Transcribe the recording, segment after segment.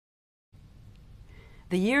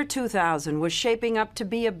The year 2000 was shaping up to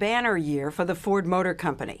be a banner year for the Ford Motor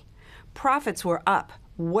Company. Profits were up,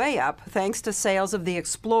 way up, thanks to sales of the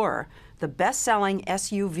Explorer, the best-selling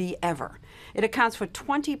SUV ever. It accounts for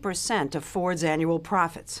 20% of Ford's annual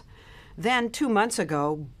profits. Then, 2 months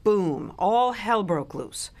ago, boom, all hell broke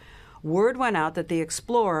loose. Word went out that the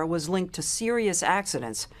Explorer was linked to serious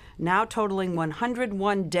accidents, now totaling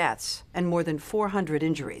 101 deaths and more than 400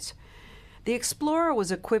 injuries. The Explorer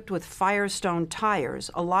was equipped with Firestone tires,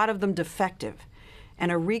 a lot of them defective,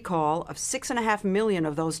 and a recall of 6.5 million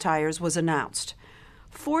of those tires was announced.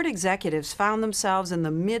 Ford executives found themselves in the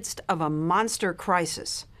midst of a monster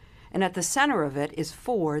crisis, and at the center of it is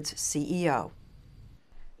Ford's CEO.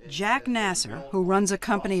 Jack Nasser, who runs a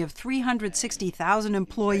company of 360,000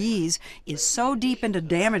 employees, is so deep into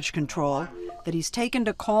damage control that he's taken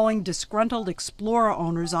to calling disgruntled Explorer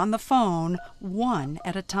owners on the phone one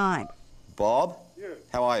at a time. Bob,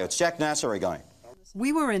 how are you? It's Jack Nasser again.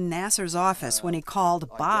 We were in Nasser's office when he called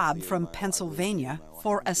Bob from Pennsylvania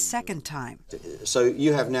for a second time. So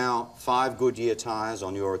you have now 5 Goodyear tires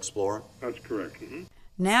on your Explorer? That's correct.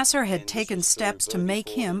 Nasser had taken steps to make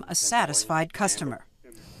him a satisfied customer.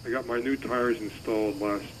 I got my new tires installed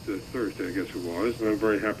last Thursday, I guess it was, and I'm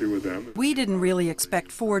very happy with them. We didn't really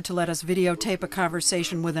expect Ford to let us videotape a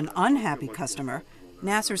conversation with an unhappy customer.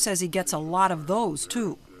 Nasser says he gets a lot of those,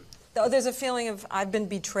 too. Oh, there's a feeling of I've been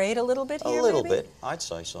betrayed a little bit here, A little maybe? bit, I'd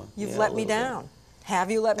say so. You've Yeah, let me down. Have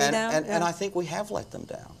you let me down? And I think we have let them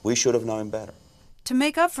down. We should have known better. To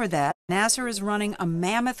make up for that, Nasser is running a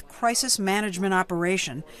mammoth crisis management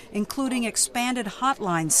operation, including expanded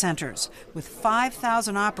hotline centers with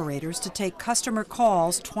 5,000 operators to take customer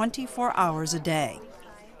calls 24 hours a day.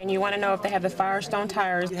 And you want to know if they have the Firestone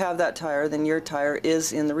tires. If you have that tire, then your tire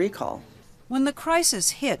is in the recall. When the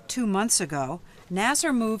crisis hit 2 months ago,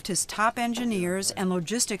 Nasser moved his top engineers and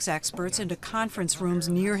logistics experts into conference rooms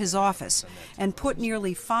near his office and put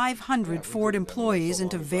nearly 500 Ford employees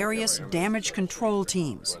into various damage control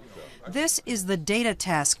teams. This is the Data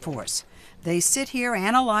Task Force. They sit here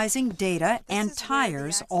analyzing data and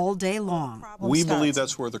tires all day long. We believe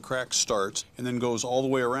that's where the crack starts and then goes all the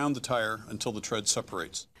way around the tire until the tread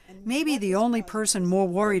separates. Maybe the only person more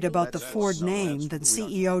worried about the Ford name than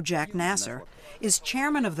CEO Jack Nasser is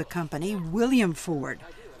chairman of the company, William Ford,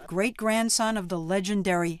 great-grandson of the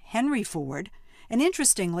legendary Henry Ford, and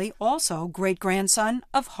interestingly, also great-grandson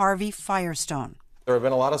of Harvey Firestone. There have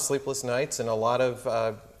been a lot of sleepless nights and a lot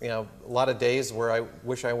of days where I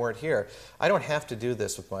wish I weren't here. I don't have to do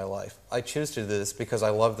this with my life. I choose to do this because I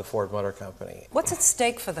love the Ford Motor Company. What's at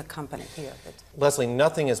stake for the company here? Leslie,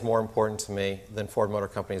 nothing is more important to me than Ford Motor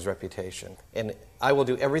Company's reputation. And I will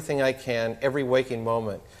do everything I can, every waking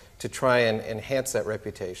moment, to try and enhance that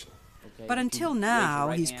reputation. But until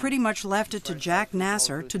now, he's pretty much left it to Jack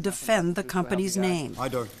Nasser to defend the company's name. I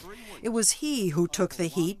don't. It was he who took the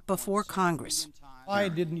heat before Congress. Why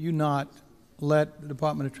didn't you not let the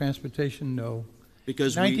Department of Transportation know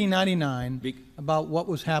Because 1999 about what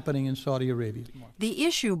was happening in Saudi Arabia? The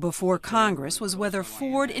issue before Congress was whether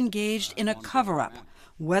Ford engaged in a cover-up,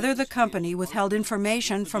 whether the company withheld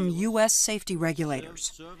information from U.S. safety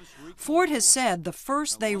regulators. Ford has said the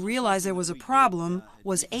first they realized there was a problem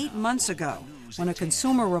was 8 months ago, when a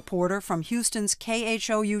consumer reporter from Houston's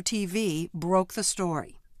KHOU-TV broke the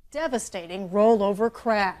story. Devastating rollover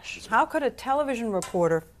crash. How could a television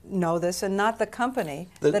reporter know this and not the company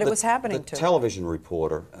that it was happening to? The television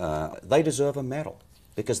reporter, they deserve a medal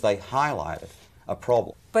because they highlighted a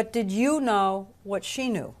problem. But did you know what she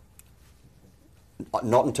knew?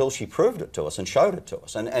 Not until she proved it to us and showed it to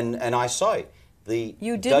us. And I say, the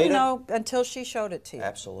You didn't data, know until she showed it to you?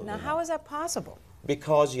 Absolutely Now, not. how is that possible?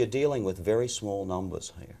 Because you're dealing with very small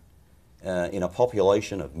numbers here. In a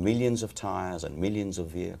population of millions of tires and millions of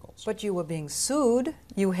vehicles. But you were being sued.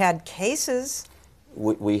 You had cases.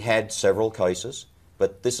 We had several cases,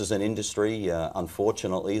 but this is an industry,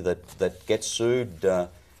 unfortunately, that gets sued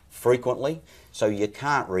frequently, so you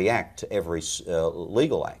can't react to every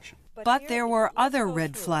legal action. But there were other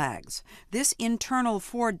red flags. This internal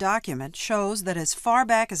Ford document shows that as far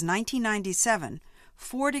back as 1997,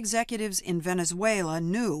 Ford executives in Venezuela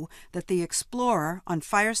knew that the Explorer on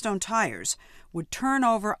Firestone tires would turn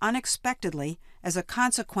over unexpectedly as a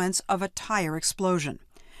consequence of a tire explosion.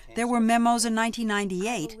 There were memos in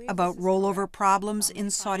 1998 about rollover problems in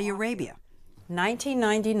Saudi Arabia.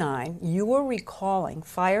 1999, you were recalling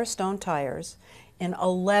Firestone tires in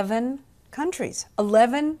 11 countries.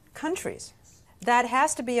 11 countries. That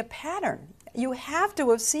has to be a pattern. You have to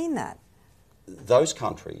have seen that. Those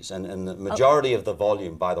countries, and the majority of the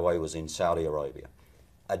volume, by the way, was in Saudi Arabia,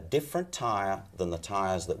 a different tire than the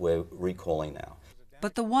tires that we're recalling now.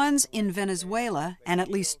 But the ones in Venezuela and at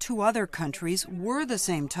least 2 other countries were the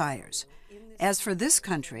same tires. As for this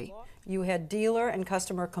country, you had dealer and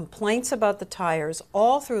customer complaints about the tires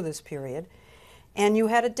all through this period, and you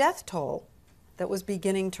had a death toll that was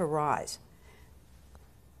beginning to rise.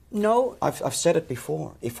 No, I've said it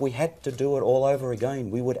before. If we had to do it all over again,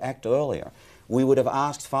 we would act earlier. We would have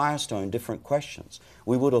asked Firestone different questions.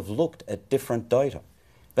 We would have looked at different data.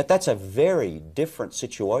 But that's a very different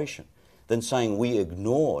situation than saying we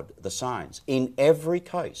ignored the signs. In every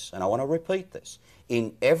case, and I want to repeat this,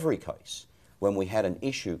 in every case, when we had an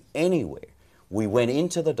issue anywhere, we went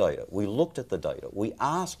into the data, we looked at the data, we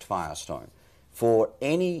asked Firestone for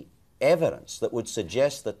any evidence that would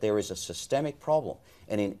suggest that there is a systemic problem.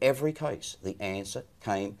 And in every case, the answer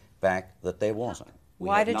came back that there wasn't.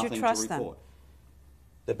 Why did you trust them?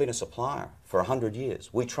 They've been a supplier for 100 years.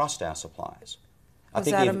 We trust our suppliers. Was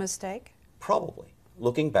that a mistake? Probably.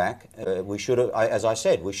 Looking back, we should have, as I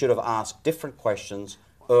said, we should have asked different questions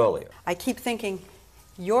earlier. I keep thinking,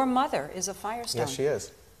 your mother is a Firestone. Yes, she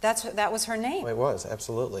is. That was her name. It was,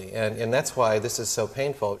 absolutely. And that's why this is so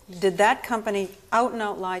painful. Did that company out and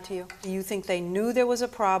out lie to you? Do you think they knew there was a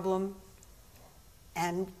problem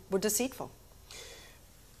and were deceitful?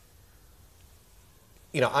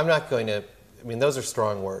 You know, I'm not going to, I mean, those are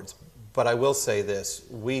strong words, but I will say this.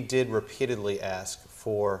 We did repeatedly ask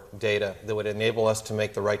for data that would enable us to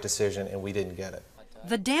make the right decision, and we didn't get it.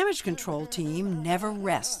 The damage control team never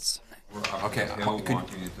rests. Okay, wait, hold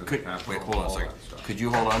on a second. Could you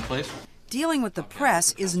hold on, please? Dealing with the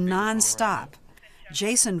press is nonstop.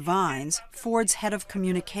 Jason Vines, Ford's head of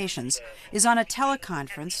communications, is on a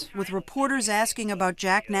teleconference with reporters asking about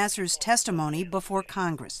Jack Nasser's testimony before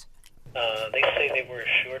Congress. They say they were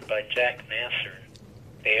assured by Jack Nasser.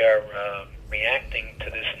 They are reacting to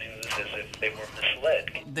this news as if they were misled.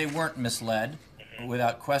 They weren't misled.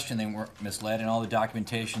 Without question, they weren't misled, and all the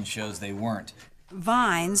documentation shows they weren't.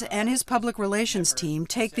 Vines and his public relations team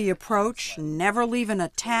take the approach, never leave an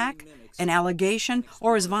attack, an allegation,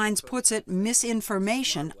 or as Vines puts it,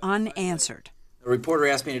 misinformation unanswered. A reporter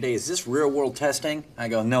asked me today, is this real-world testing? I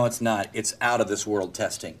go, no, it's not. It's out-of-this-world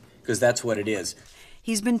testing, because that's what it is.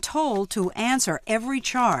 He's been told to answer every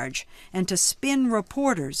charge and to spin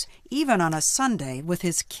reporters, even on a Sunday with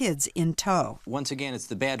his kids in tow. Once again, it's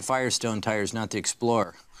the bad Firestone tires, not the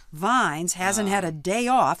Explorer. Vines hasn't had a day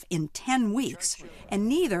off in 10 weeks, and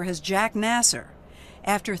neither has Jack Nasser.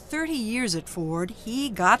 After 30 years at Ford, he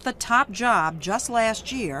got the top job just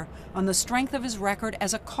last year on the strength of his record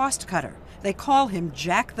as a cost cutter. They call him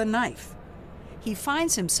Jack the Knife. He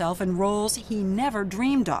finds himself in roles he never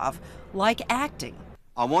dreamed of, like acting.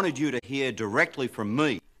 I wanted you to hear directly from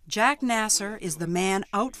me. Jack Nasser is the man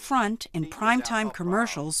out front in primetime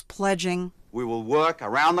commercials pledging, "We will work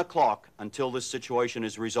around the clock until this situation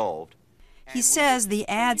is resolved." He says the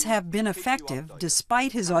ads have been effective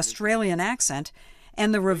despite his Australian accent,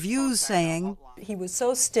 and the reviews saying he was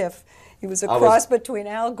so stiff, he was a cross between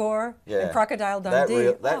Al Gore and Crocodile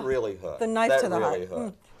Dundee. That really hurt. The knife to the heart.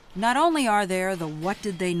 Hurt. Not only are there the what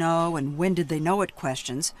did they know and when did they know it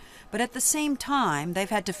questions, but at the same time they've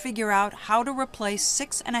had to figure out how to replace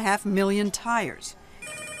 6.5 million tires.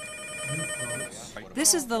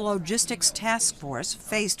 This is the logistics task force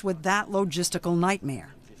faced with that logistical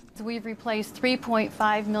nightmare. We've replaced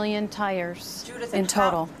 3.5 million tires in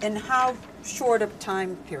total. In how short a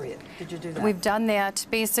time period did you do that? We've done that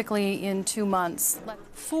basically in 2 months.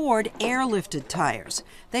 Ford airlifted tires.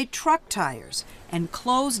 They trucked tires and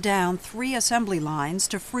closed down 3 assembly lines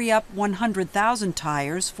to free up 100,000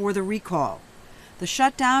 tires for the recall. The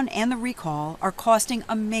shutdown and the recall are costing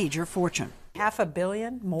a major fortune. $500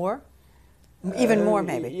 million more? Even more,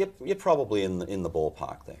 maybe. You're probably in the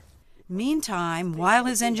ballpark there. Meantime, while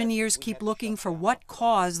his engineers keep looking for what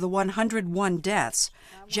caused the 101 deaths,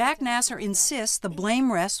 Jack Nasser insists the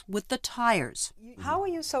blame rests with the tires. How are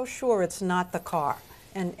you so sure it's not the car,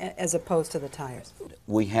 and as opposed to the tires?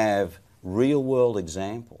 We have real-world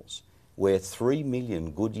examples where 3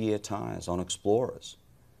 million Goodyear tires on Explorers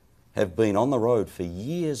have been on the road for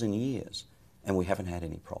years and years, and we haven't had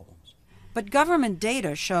any problems. But government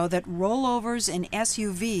data show that rollovers in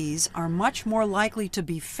SUVs are much more likely to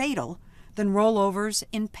be fatal than rollovers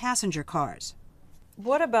in passenger cars.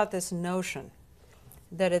 What about this notion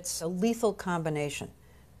that it's a lethal combination?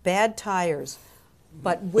 Bad tires,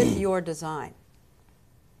 but with your design.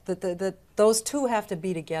 That those two have to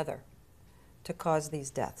be together to cause these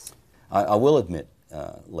deaths. I will admit,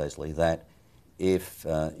 Leslie, that if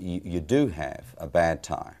you do have a bad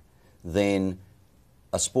tire, then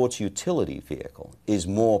a sports utility vehicle is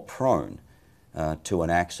more prone to an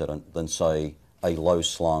accident than, say, a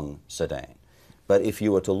low-slung sedan. But if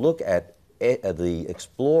you were to look at the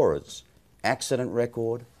Explorer's accident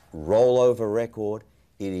record, rollover record,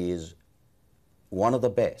 it is one of the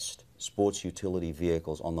best sports utility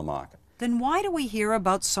vehicles on the market. Then why do we hear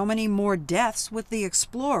about so many more deaths with the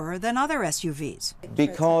Explorer than other SUVs?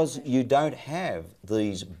 Because you don't have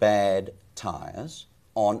these bad tires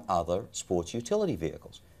on other sports utility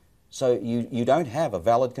vehicles. So you don't have a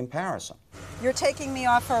valid comparison. You're taking me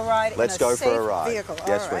off for a ride Let's in a go safe for a ride. vehicle.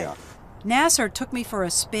 Yes, All right. we are. Nasser took me for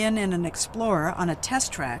a spin in an Explorer on a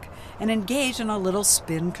test track and engaged in a little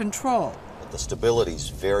spin control. The stability's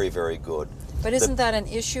very, very good. But isn't that an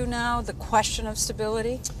issue now, the question of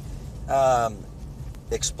stability?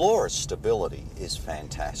 Explorer's stability is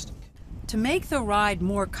fantastic. To make the ride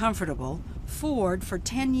more comfortable, Ford for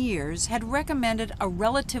 10 years had recommended a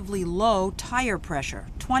relatively low tire pressure,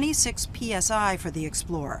 26 psi for the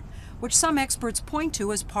Explorer, which some experts point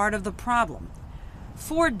to as part of the problem.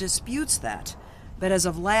 Ford disputes that, but as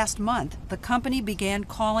of last month, the company began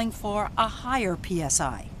calling for a higher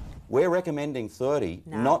psi. We're recommending 30,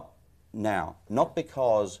 not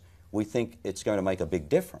because we think it's going to make a big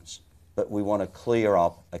difference, but we want to clear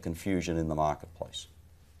up a confusion in the marketplace.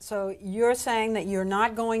 So you're saying that you're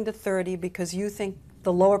not going to 30 because you think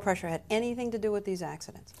the lower pressure had anything to do with these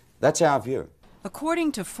accidents? That's our view.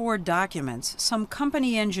 According to Ford documents, some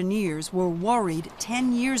company engineers were worried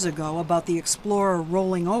 10 years ago about the Explorer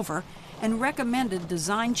rolling over and recommended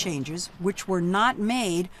design changes which were not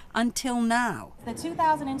made until now. The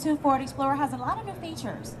 2002 Ford Explorer has a lot of new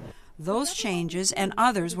features. Those changes and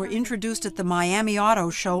others were introduced at the Miami Auto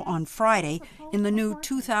Show on Friday in the new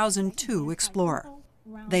 2002 Explorer.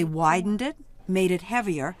 They widened it, made it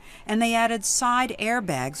heavier, and they added side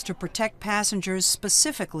airbags to protect passengers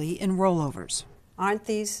specifically in rollovers. Aren't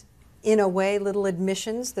these, in a way, little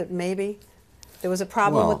admissions that maybe there was a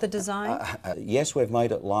problem with the design? Yes, we've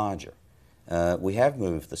made it larger. We have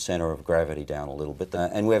moved the center of gravity down a little bit,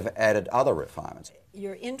 and we've added other refinements.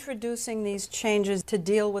 You're introducing these changes to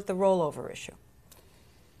deal with the rollover issue.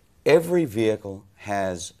 Every vehicle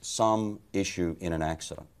has some issue in an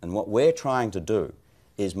accident, and what we're trying to do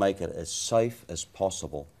is make it as safe as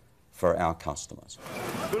possible for our customers.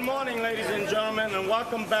 Good morning, ladies and gentlemen, and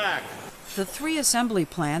welcome back. The 3 assembly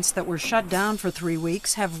plants that were shut down for 3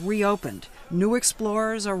 weeks have reopened. New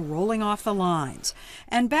Explorers are rolling off the lines.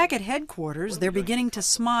 And back at headquarters, they're beginning to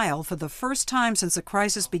smile for the first time since the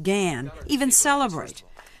crisis began, even celebrate.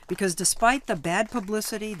 Because despite the bad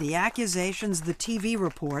publicity, the accusations, the TV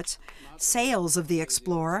reports, sales of the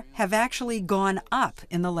Explorer have actually gone up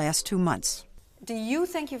in the last 2 months. Do you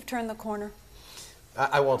think you've turned the corner?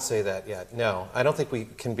 I won't say that yet, no. I don't think we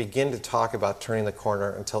can begin to talk about turning the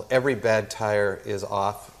corner until every bad tire is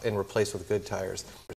off and replaced with good tires.